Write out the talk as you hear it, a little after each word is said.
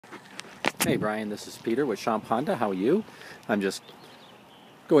Hey Brian, this is Peter with Schomp Honda. How are you? I'm just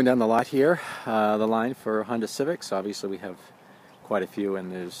going down the lot here, the line for Honda Civics. Obviously we have quite a few,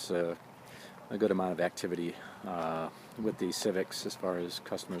 and there's a good amount of activity with these Civics as far as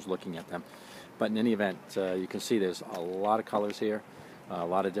customers looking at them. But in any event, you can see there's a lot of colors here, a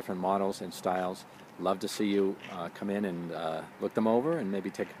lot of different models and styles. Love to see you come in and look them over and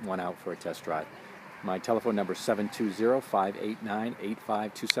maybe take one out for a test drive. My telephone number is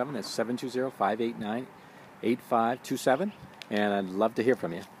 720-589-8527. That's 720-589-8527. And I'd love to hear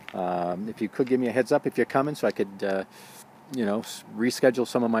from you. If you could give me a heads up if you're coming, so I could, reschedule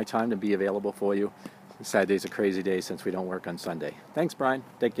some of my time to be available for you. Saturday's a crazy day since we don't work on Sunday. Thanks, Brian.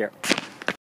 Take care.